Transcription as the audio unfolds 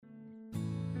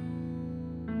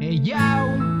Yao,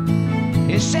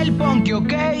 es el punk,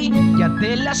 ok, ya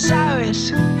te la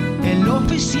sabes. El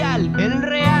oficial, el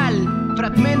real,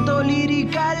 fragmento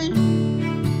lirical.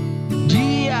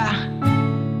 Gia,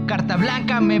 carta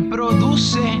blanca me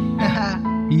produce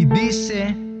y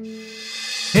dice: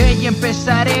 hey,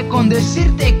 empezaré con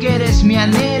decirte que eres mi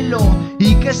anhelo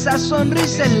y que esa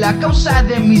sonrisa es la causa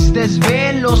de mis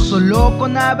desvelos. Solo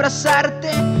con abrazarte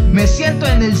me siento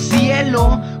en el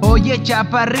cielo. Oye,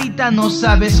 chaparrita, no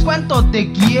sabes cuánto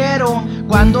te quiero.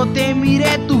 Cuando te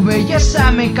miré tu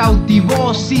belleza me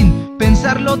cautivó. Sin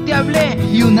pensarlo te hablé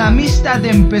y una amistad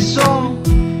empezó.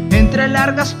 Entre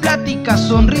largas pláticas,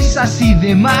 sonrisas y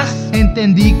demás,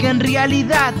 entendí que en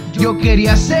realidad yo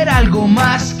quería ser algo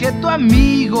más que tu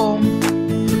amigo.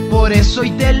 Por eso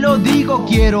hoy te lo digo,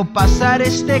 quiero pasar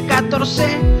este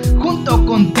 14 junto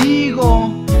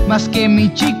contigo. Más que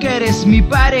mi chica eres mi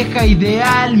pareja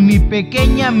ideal, mi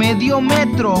pequeña medio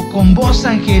metro con voz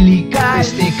angelical.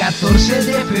 Este 14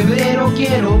 de febrero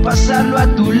quiero pasarlo a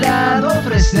tu lado,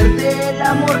 ofrecerte el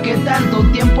amor que tanto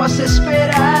tiempo has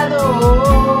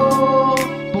esperado.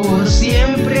 Por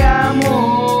siempre,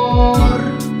 amor,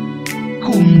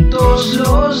 juntos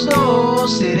los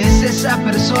dos. Eres esa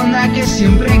persona que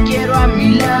siempre quiero a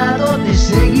mi lado. Te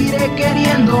seguiré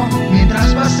queriendo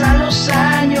mientras pasan los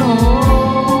años.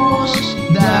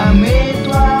 Dame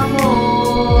tu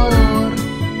amor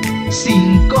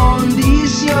sin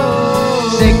condición.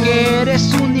 Sé que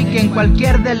eres única en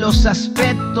cualquier de los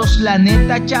aspectos. La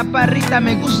neta, chaparrita,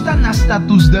 me gustan hasta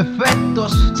tus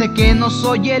defectos. Sé que no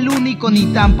soy el único ni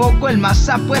tampoco el más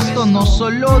apuesto. No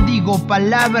solo digo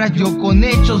palabras, yo con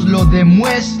hechos lo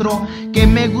demuestro. Que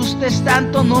me gustes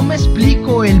tanto, no me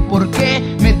explico el por qué.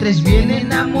 Me traes bien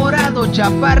enamorado,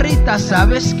 chaparrita,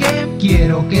 ¿sabes qué?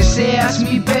 Quiero que seas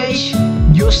mi page,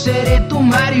 yo seré tu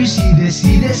Mario, y si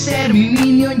decides ser mi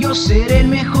minion, yo seré el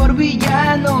mejor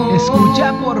villano.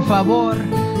 Escucha por favor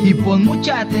y pon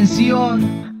mucha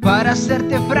atención. Para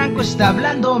serte franco, está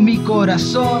hablando mi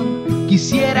corazón.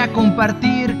 Quisiera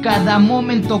compartir cada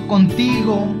momento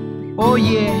contigo.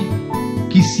 Oye,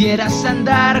 quisieras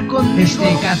andar conmigo.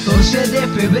 Este 14 de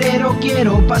febrero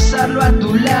quiero pasarlo a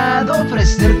tu lado,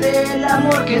 ofrecerte el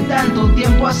amor que tanto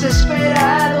tiempo has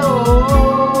esperado.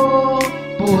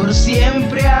 Por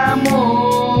siempre,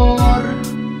 amor,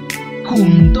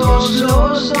 juntos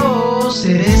los dos.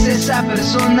 Eres esa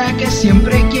persona que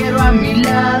siempre quiero a mi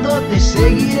lado. Te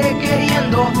seguiré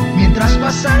queriendo mientras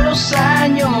pasan los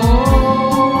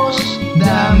años.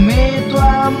 Dame tu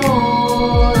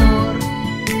amor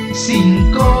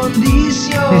sin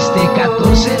condición. Este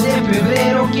 14 de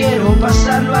febrero quiero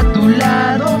pasarlo a tu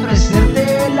lado,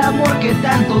 ofrecerte el amor que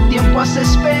tanto tiempo has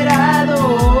esperado.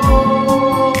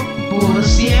 Por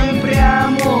siempre,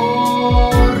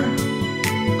 amor,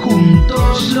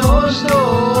 juntos los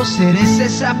dos. Eres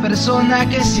esa persona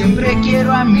que siempre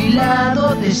quiero a mi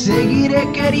lado. Te seguiré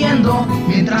queriendo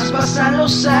mientras pasan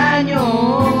los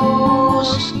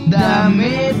años.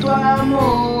 Dame tu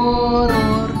amor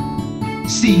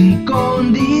sin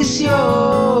condición.